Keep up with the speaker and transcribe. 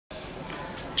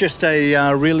Just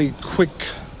a really quick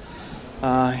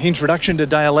introduction to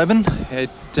day 11.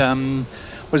 It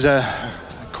was a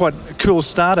quite a cool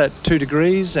start at 2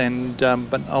 degrees,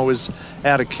 but I was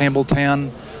out of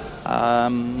Campbelltown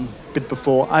a bit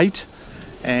before 8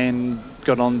 and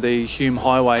got on the Hume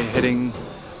Highway heading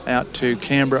out to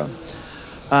Canberra.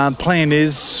 Plan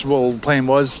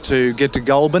was to get to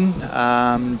Goulburn,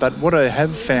 but what I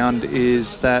have found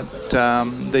is that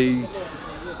the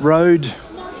road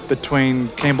between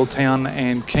Campbelltown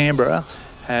and Canberra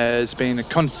has been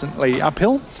constantly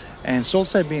uphill, and it's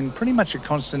also been pretty much a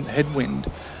constant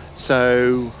headwind.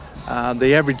 So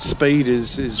the average speed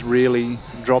is really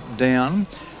dropped down,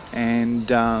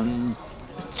 and I've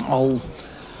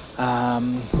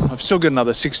still got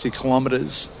another 60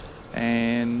 kilometres, but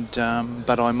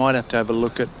I might have to have a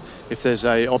look at if there's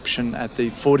a option at the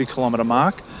 40 kilometre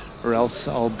mark, or else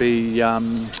I'll be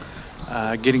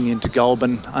getting into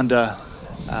Goulburn under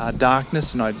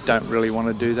darkness, and I don't really want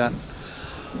to do that.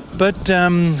 But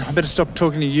I better stop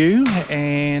talking to you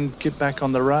and get back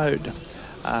on the road.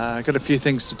 I've got a few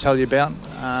things to tell you about,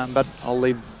 but I'll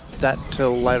leave that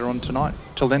till later on tonight.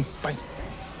 Till then, bye.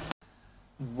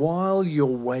 While you're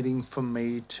waiting for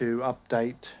me to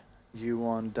update you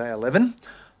on day 11,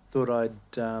 thought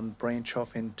I'd branch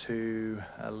off into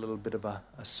a little bit of a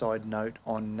side note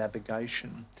on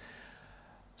navigation.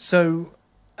 So,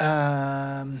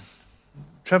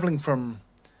 travelling from,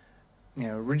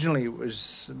 originally it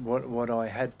was what I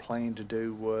had planned to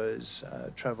do was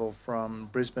travel from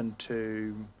Brisbane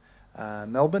to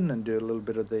Melbourne and do a little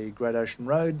bit of the Great Ocean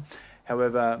Road.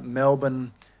 However,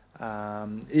 Melbourne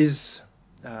is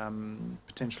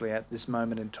potentially at this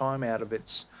moment in time out of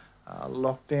its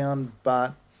lockdown,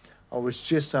 but I was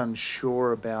just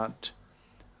unsure about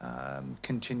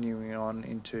continuing on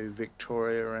into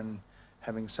Victoria and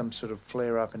having some sort of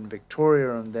flare-up in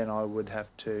Victoria, and then I would have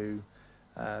to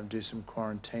do some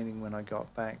quarantining when I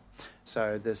got back.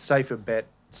 So the safer bet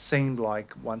seemed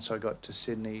like, once I got to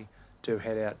Sydney, to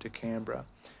head out to Canberra,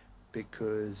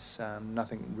 because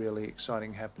nothing really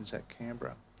exciting happens at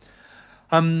Canberra.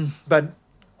 But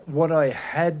what I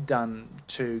had done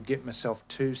to get myself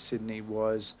to Sydney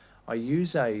was I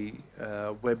use a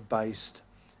web-based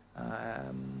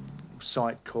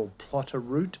site called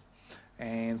Plotterroute.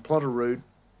 And Plotterroute,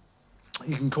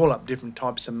 you can call up different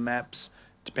types of maps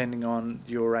depending on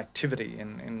your activity,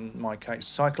 in my case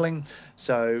cycling.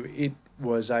 So it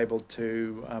was able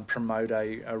to promote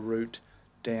a route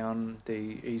down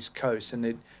the east coast, and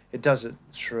it does it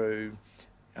through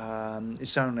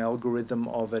its own algorithm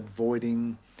of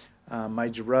avoiding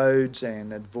major roads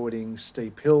and avoiding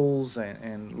steep hills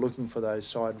and looking for those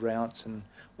side routes and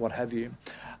what have you.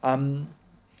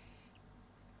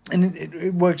 And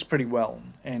it works pretty well.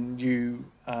 And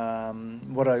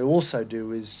what I also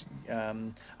do is,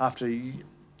 after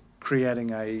creating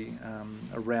a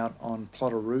route on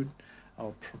Plotterroute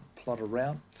or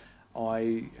Plotterroute,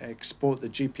 I export the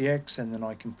GPX, and then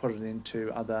I can put it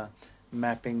into other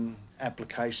mapping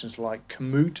applications like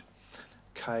Komoot,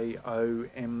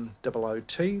 Komoot.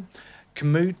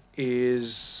 Komoot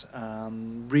is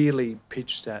really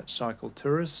pitched at cycle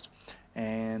tourists,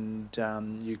 and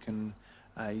you can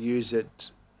use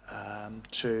it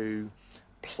to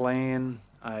plan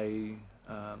a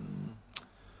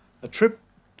trip,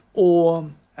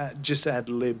 or just ad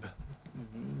lib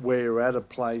where you're at a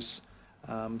place.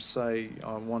 Say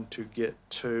I want to get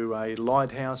to a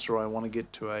lighthouse, or I want to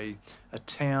get to a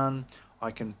town.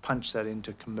 I can punch that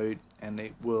into Komoot, and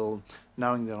it will,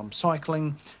 knowing that I'm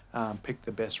cycling, pick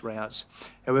the best routes.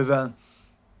 However,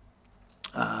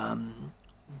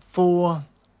 for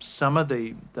some of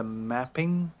the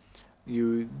mapping,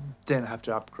 you then have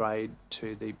to upgrade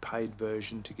to the paid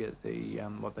version to get the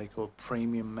what they call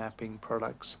premium mapping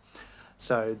products.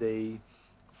 So the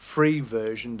free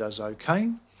version does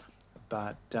okay,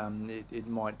 but it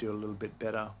might do a little bit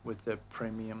better with the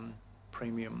premium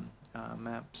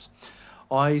maps.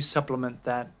 I supplement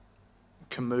that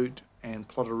Komoot and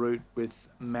Plotterroute with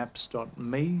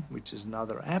Maps.me, which is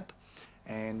another app,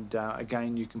 and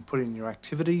again, you can put in your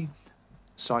activity,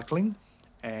 cycling,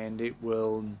 and it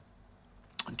will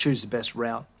choose the best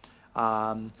route.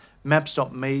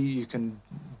 Maps.me, you can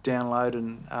download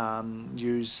and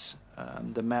use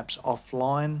the maps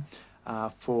offline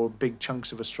for big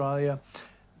chunks of Australia.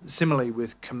 Similarly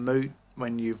with Komoot,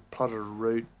 when you've plotted a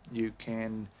route, you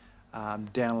can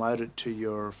download it to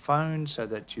your phone so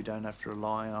that you don't have to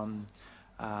rely on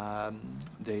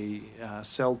the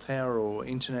cell tower or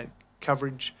internet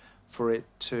coverage for it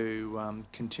to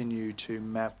continue to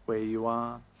map where you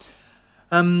are.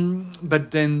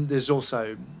 But then there's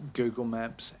also Google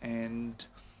Maps, and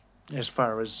as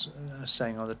far as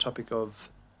staying on the topic of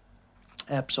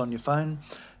apps on your phone.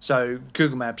 So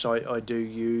Google Maps I do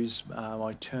use.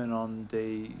 I turn on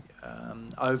the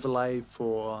overlay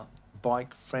for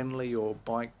bike friendly or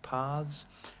bike paths,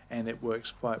 and it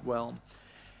works quite well.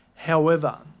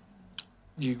 However,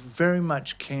 you very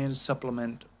much can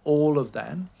supplement all of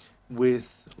that with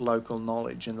local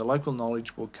knowledge, and the local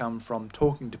knowledge will come from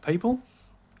talking to people,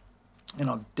 and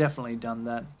I've definitely done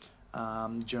that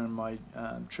during my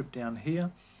trip down here.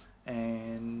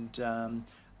 And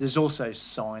there's also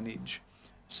signage,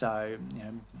 so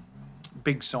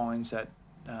big signs that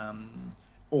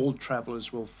all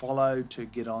travellers will follow to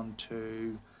get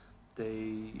onto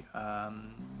the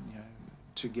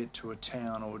to get to a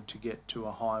town or to get to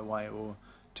a highway or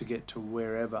to get to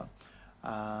wherever.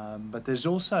 But there's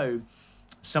also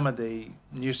some of the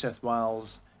New South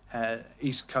Wales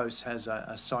East Coast has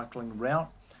a cycling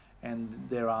route, and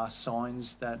there are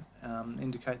signs that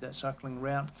indicate that cycling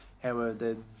route. However,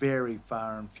 they're very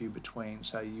far and few between,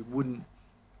 so you wouldn't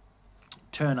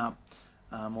turn up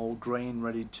all green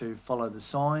ready to follow the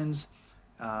signs.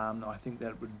 I think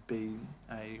that would be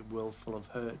a world full of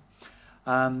hurt.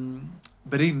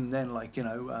 But even then,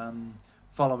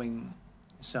 following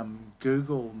some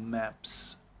Google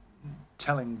Maps,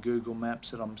 telling Google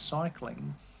Maps that I'm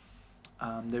cycling,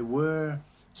 there were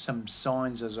some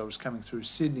signs as I was coming through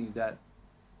Sydney that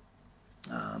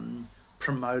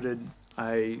promoted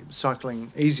a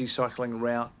easy cycling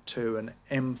route to an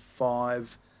M5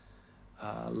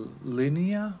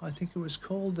 linear, I think it was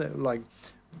called.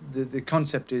 The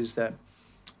concept is that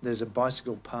there's a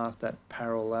bicycle path that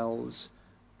parallels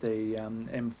the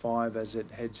M5 as it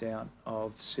heads out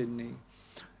of Sydney,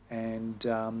 and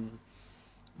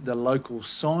the local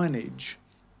signage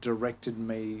directed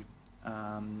me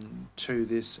to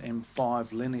this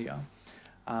M5 linear.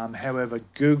 However,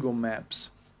 Google Maps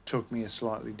took me a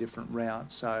slightly different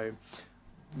route. So,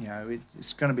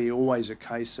 it's going to be always a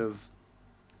case of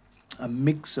a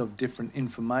mix of different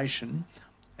information,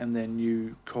 and then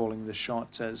you calling the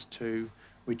shots as to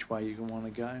which way you want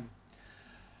to go.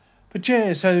 But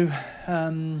yeah, so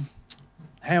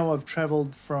how I've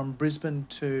travelled from Brisbane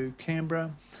to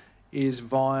Canberra is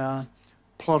via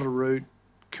Plot a Route,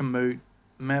 Komoot,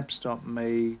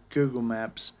 Maps.me, Google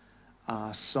Maps,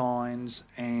 signs,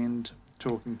 and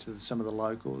talking to some of the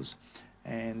locals.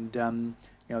 And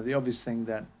the obvious thing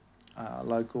that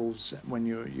locals, when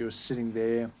you're sitting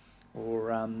there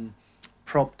or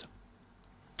propped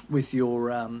with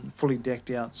your fully decked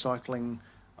out cycling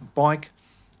bike,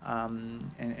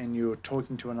 and you're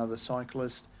talking to another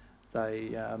cyclist, they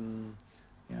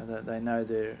know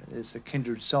there's a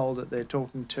kindred soul that they're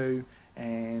talking to,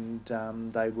 and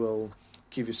they will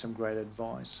give you some great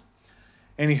advice.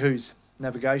 Anywho's,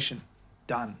 navigation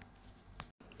done.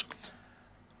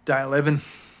 Day 11,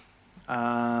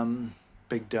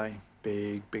 big day,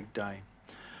 big day.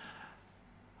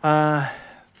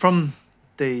 From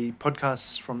the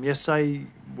podcasts from yesterday,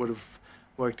 would have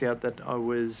worked out that I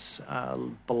was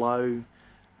below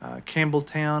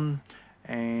Campbelltown,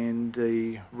 and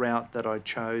the route that I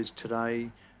chose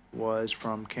today was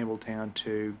from Campbelltown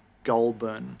to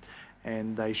Goulburn,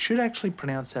 and they should actually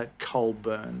pronounce that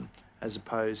Colburn as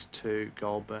opposed to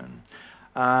Goulburn.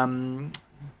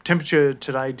 Temperature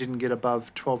today didn't get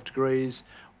above 12 degrees.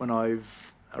 When I've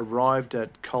arrived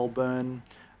at Colburn,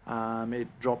 it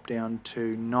dropped down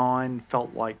to 9,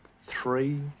 felt like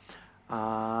 3.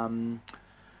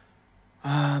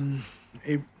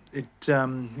 It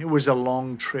was a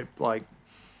long trip. Like,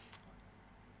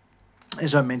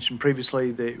 as I mentioned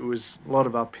previously, there was a lot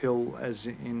of uphill, as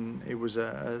in it was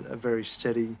a very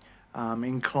steady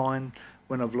incline.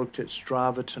 When I've looked at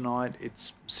Strava tonight,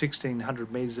 it's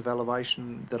 1,600 metres of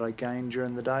elevation that I gained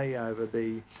during the day over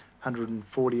the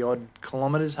 140 odd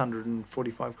kilometres,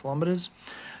 145 kilometres.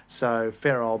 So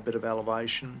fair old bit of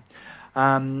elevation.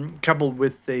 Coupled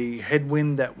with the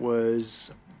headwind that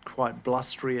was quite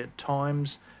blustery at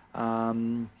times.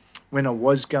 When I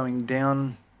was going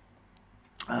down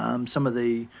some of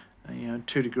the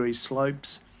 2 degree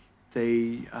slopes,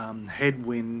 the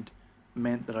headwind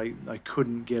meant that I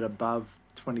couldn't get above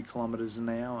 20 kilometres an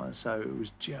hour, so it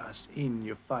was just in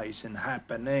your face and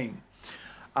happening.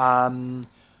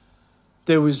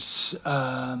 There was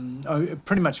I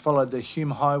pretty much followed the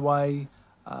Hume Highway.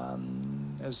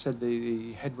 As I said,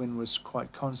 the headwind was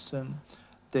quite constant.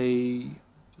 The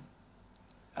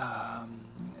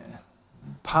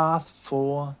path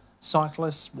for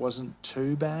cyclists wasn't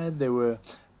too bad. There were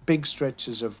big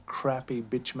stretches of crappy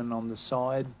bitumen on the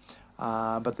side,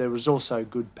 but there was also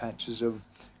good patches of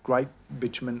great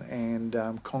bitumen and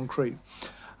concrete.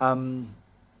 When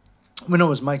I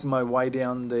was making my way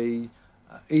down the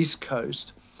east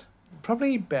coast,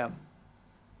 probably about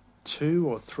 2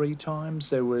 or 3 times.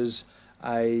 There was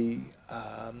a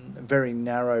very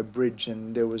narrow bridge,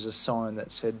 and there was a sign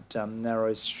that said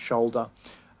narrow shoulder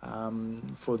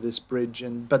for this bridge,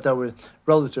 but they were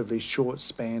relatively short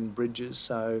span bridges,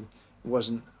 so it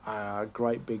wasn't a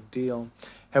great big deal.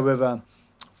 However,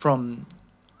 from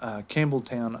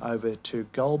Campbelltown over to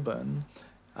Goulburn,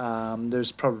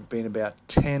 there's probably been about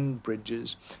 10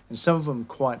 bridges, and some of them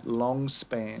quite long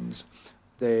spans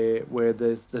there, where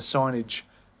the signage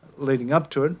leading up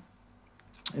to it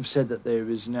have said that there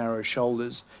is narrow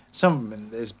shoulders. Some of them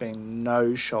there's been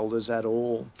no shoulders at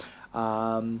all.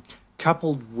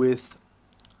 Coupled with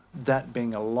that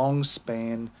being a long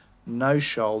span, no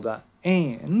shoulder,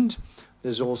 and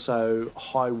there's also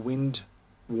high wind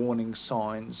warning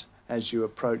signs as you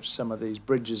approach some of these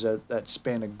bridges that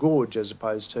span a gorge as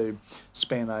opposed to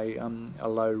span a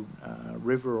low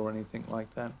river or anything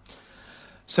like that.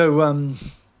 So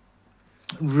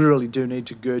really do need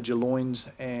to gird your loins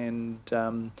and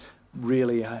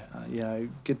really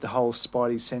get the whole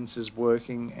spidey senses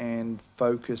working and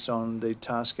focus on the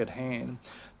task at hand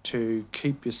to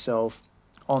keep yourself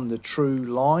on the true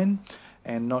line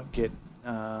and not get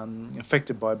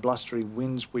affected by blustery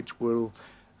winds, which will,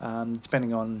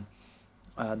 depending on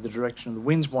the direction of the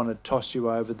winds, want to toss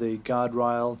you over the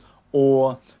guardrail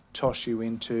or toss you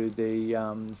into the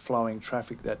flowing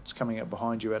traffic that's coming up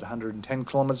behind you at 110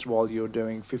 kilometres while you're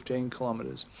doing 15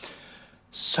 kilometres.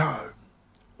 So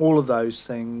all of those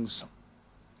things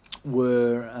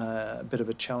were a bit of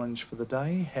a challenge for the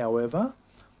day. However,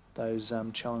 those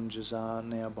challenges are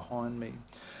now behind me.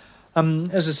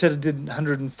 As I said, I did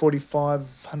 145,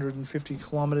 150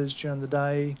 kilometres during the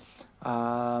day.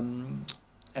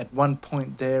 At one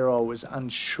point there, I was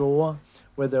unsure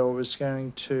whether I was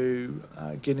going to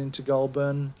get into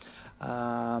Goulburn,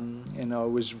 and I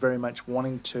was very much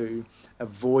wanting to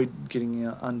avoid getting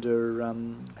under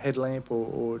headlamp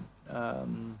or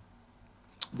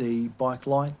the bike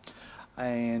light.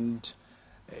 And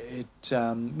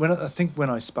when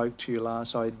I spoke to you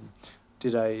last, I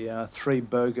did a 3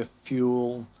 burger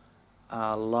fuel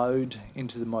load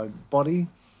into my body,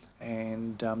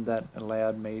 and that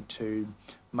allowed me to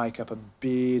make up a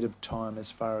bit of time as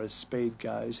far as speed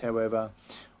goes. However,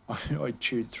 I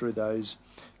chewed through those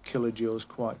kilojoules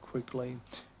quite quickly.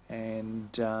 And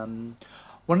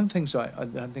one of the things I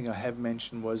don't think I have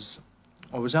mentioned was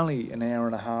I was only an hour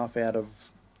and a half out of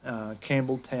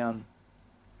Campbelltown,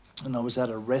 and I was at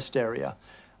a rest area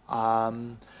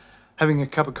having a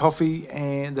cup of coffee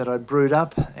and that I'd brewed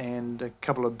up and a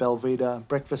couple of Belvita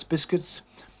breakfast biscuits,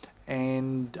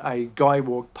 and a guy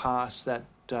walked past that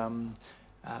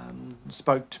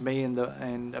spoke to me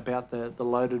and about the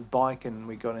loaded bike, and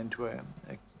we got into a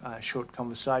short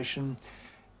conversation.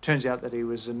 Turns out that he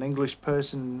was an English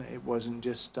person. It wasn't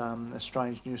just a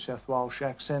strange New South Welsh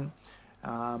accent,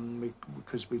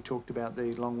 because we talked about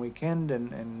the long weekend,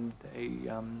 and he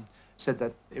said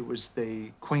that it was the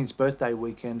Queen's birthday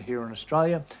weekend here in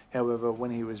Australia. However,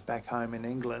 when he was back home in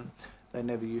England, they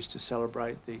never used to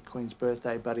celebrate the Queen's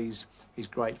birthday, but he's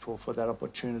grateful for that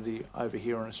opportunity over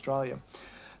here in Australia.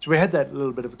 So we had that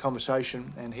little bit of a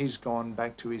conversation, and he's gone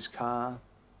back to his car,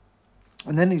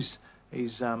 and then he's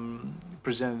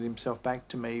presented himself back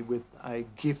to me with a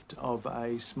gift of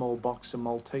a small box of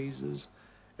Maltesers,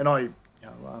 and I,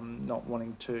 not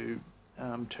wanting to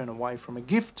turn away from a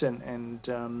gift and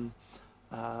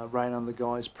rain on the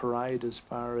guy's parade as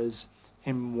far as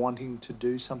him wanting to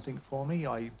do something for me,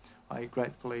 I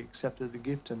gratefully accepted the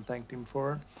gift and thanked him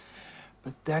for it.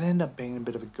 But that ended up being a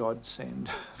bit of a godsend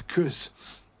because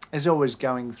as I was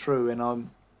going through, and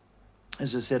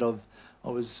as I said, I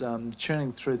was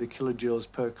churning through the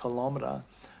kilojoules per kilometre.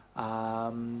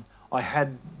 I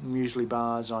had muesli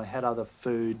bars, I had other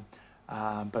food,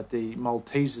 but the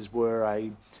Maltesers were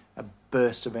a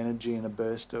burst of energy and a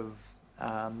burst of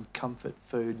comfort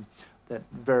food that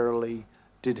verily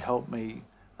did help me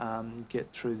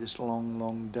get through this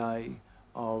long day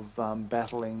of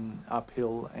battling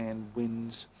uphill and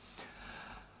winds.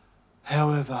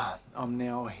 However, I'm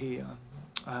now here.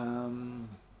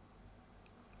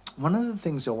 One of the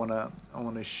things I want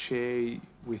to share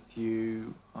with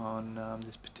you on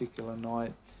this particular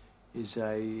night is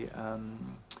a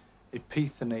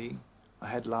epiphany I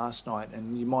had last night,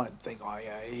 and you might think, oh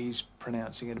yeah, he's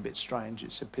pronouncing it a bit strange.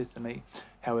 It's epiphany.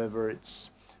 However,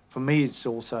 for me it's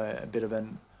also a bit of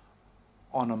an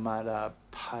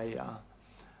onomatopoeia,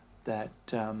 that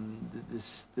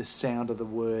the sound of the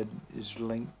word is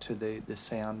linked to the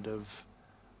sound of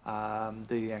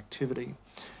the activity.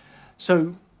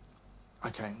 So,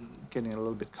 okay, getting a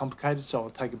little bit complicated, so I'll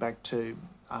take it back to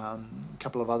a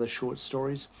couple of other short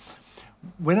stories.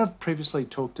 When I've previously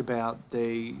talked about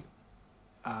the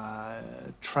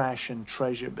trash and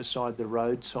treasure beside the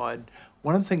roadside.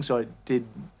 One of the things I did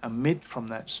omit from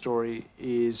that story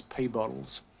is pee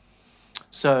bottles.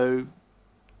 So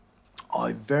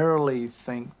I verily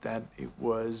think that it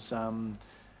was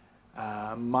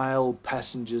male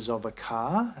passengers of a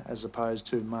car, as opposed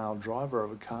to male driver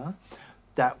of a car,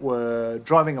 that were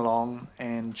driving along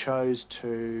and chose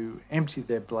to empty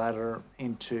their bladder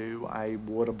into a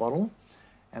water bottle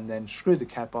and then screw the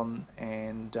cap on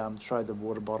and throw the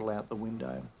water bottle out the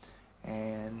window.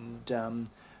 And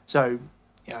so,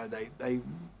 you know,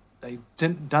 they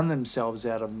done themselves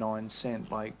out of 9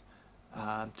 cents. Like,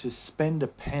 to spend a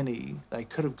penny, they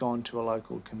could have gone to a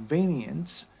local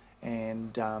convenience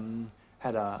and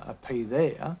had a pee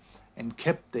there and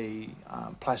kept the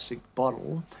plastic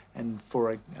bottle and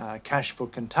for a cash for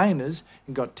containers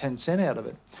and got 10 cents out of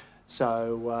it.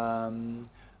 So,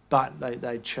 but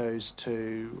they chose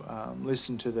to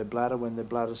listen to their bladder when their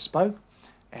bladder spoke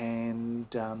and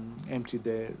emptied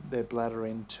their bladder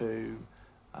into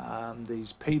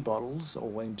these pee bottles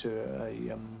or into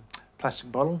a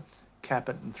plastic bottle, cap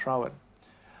it and throw it.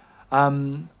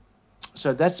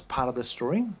 So that's part of the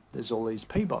story. There's all these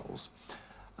pee bottles.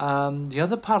 The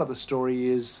other part of the story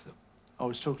is I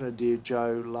was talking to dear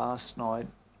Joe last night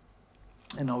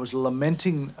and I was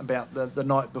lamenting about the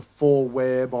night before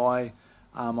whereby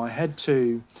I had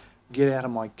to get out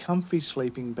of my comfy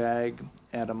sleeping bag,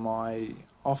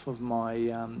 off of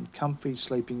my comfy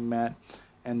sleeping mat,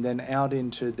 and then out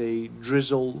into the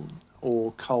drizzle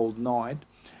or cold night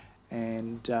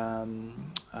and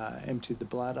empty the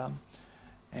bladder.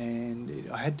 And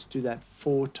I had to do that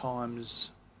 4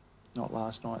 times, not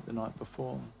last night, the night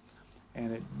before.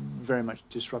 And it very much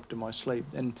disrupted my sleep.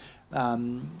 And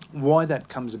why that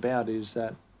comes about is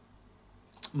that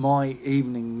my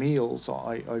evening meals,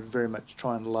 I very much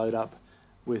try and load up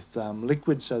with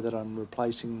liquid so that I'm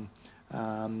replacing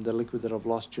the liquid that I've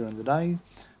lost during the day.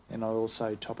 And I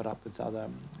also top it up with other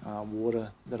water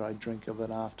that I drink of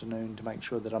an afternoon to make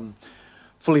sure that I'm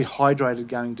fully hydrated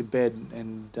going to bed.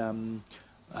 And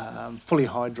fully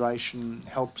hydration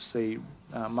helps the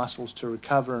muscles to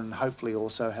recover and hopefully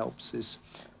also helps this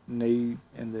knee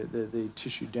and the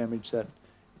tissue damage that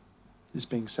is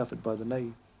being suffered by the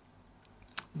knee.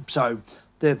 So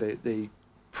they're the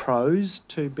pros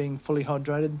to being fully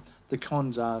hydrated. The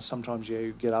cons are sometimes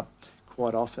you get up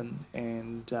quite often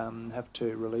and have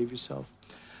to relieve yourself.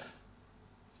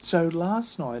 So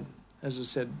last night, as I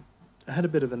said, I had a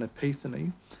bit of an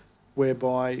epiphany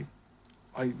whereby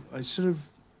I sort of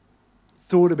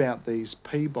thought about these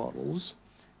pee bottles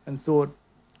and thought,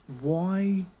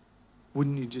 why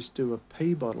wouldn't you just do a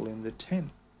pee bottle in the tent?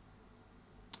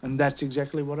 And that's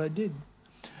exactly what I did.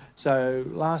 So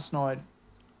last night,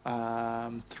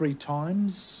 3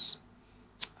 times,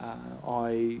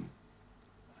 I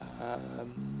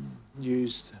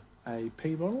used a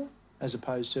pee bottle as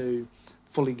opposed to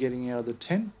fully getting out of the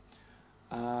tent.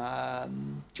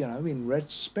 In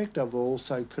retrospect, I've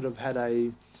also could have had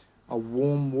a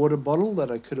warm water bottle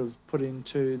that I could have put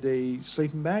into the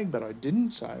sleeping bag, but I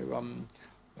didn't. So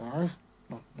not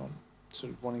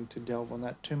sort of wanting to delve on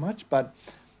that too much, but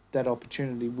that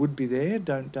opportunity would be there.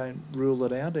 Don't rule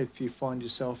it out if you find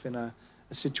yourself in a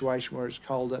situation where it's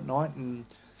cold at night and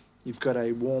you've got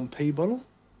a warm pee bottle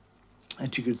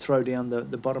that you could throw down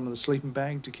the bottom of the sleeping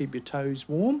bag to keep your toes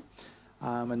warm,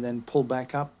 and then pull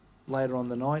back up later on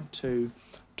the night to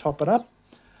top it up.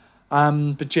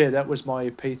 But yeah, that was my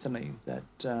epiphany, that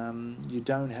you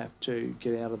don't have to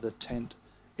get out of the tent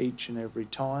each and every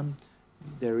time.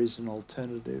 There is an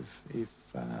alternative if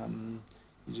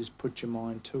you just put your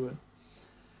mind to it.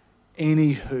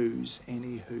 Anywho's.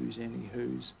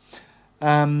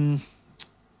 I'm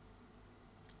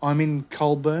in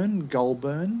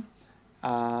Goulburn.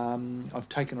 I've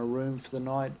taken a room for the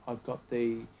night. I've got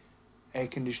the air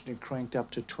conditioner cranked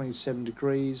up to 27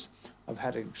 degrees. I've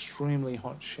had an extremely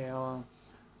hot shower.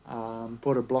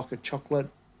 Bought a block of chocolate.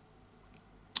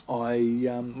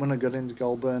 When I got into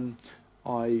Goulburn,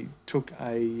 I took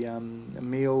a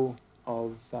meal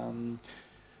of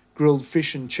grilled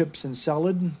fish and chips and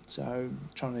salad, so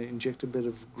trying to inject a bit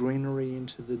of greenery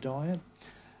into the diet.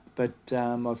 But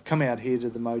I've come out here to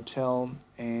the motel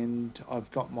and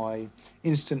I've got my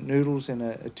instant noodles and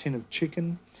a tin of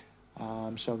chicken. So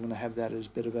I'm going to have that as a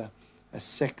bit of a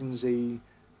secondsy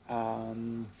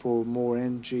for more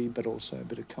energy, but also a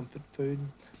bit of comfort food.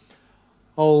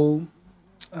 I'll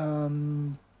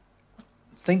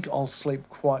think I'll sleep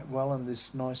quite well in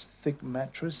this nice thick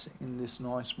mattress in this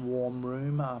nice warm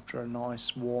room after a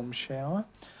nice warm shower.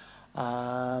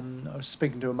 I was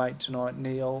speaking to a mate tonight,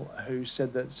 Neil, who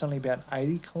said that it's only about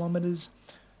 80 kilometres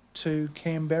to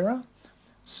Canberra.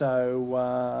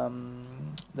 So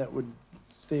that would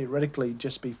theoretically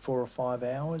just be 4 or 5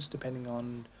 hours, depending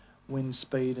on wind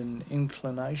speed and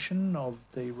inclination of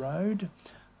the road.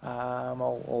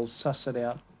 I'll suss it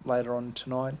out later on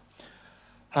tonight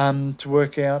to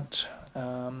work out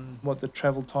what the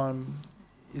travel time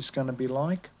is going to be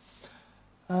like.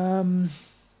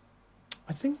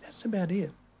 I think that's about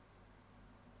it.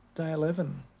 Day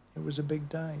 11, it was a big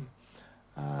day.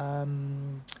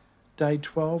 Day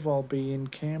 12, I'll be in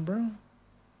Canberra.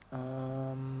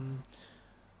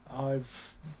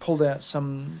 I've pulled out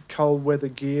some cold weather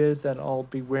gear that I'll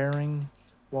be wearing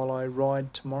while I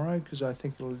ride tomorrow, because I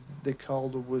think the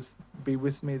cold will be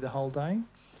with me the whole day.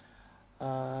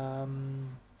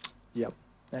 Yep,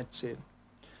 that's it.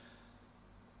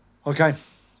 Okay,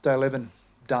 day 11,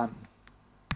 done.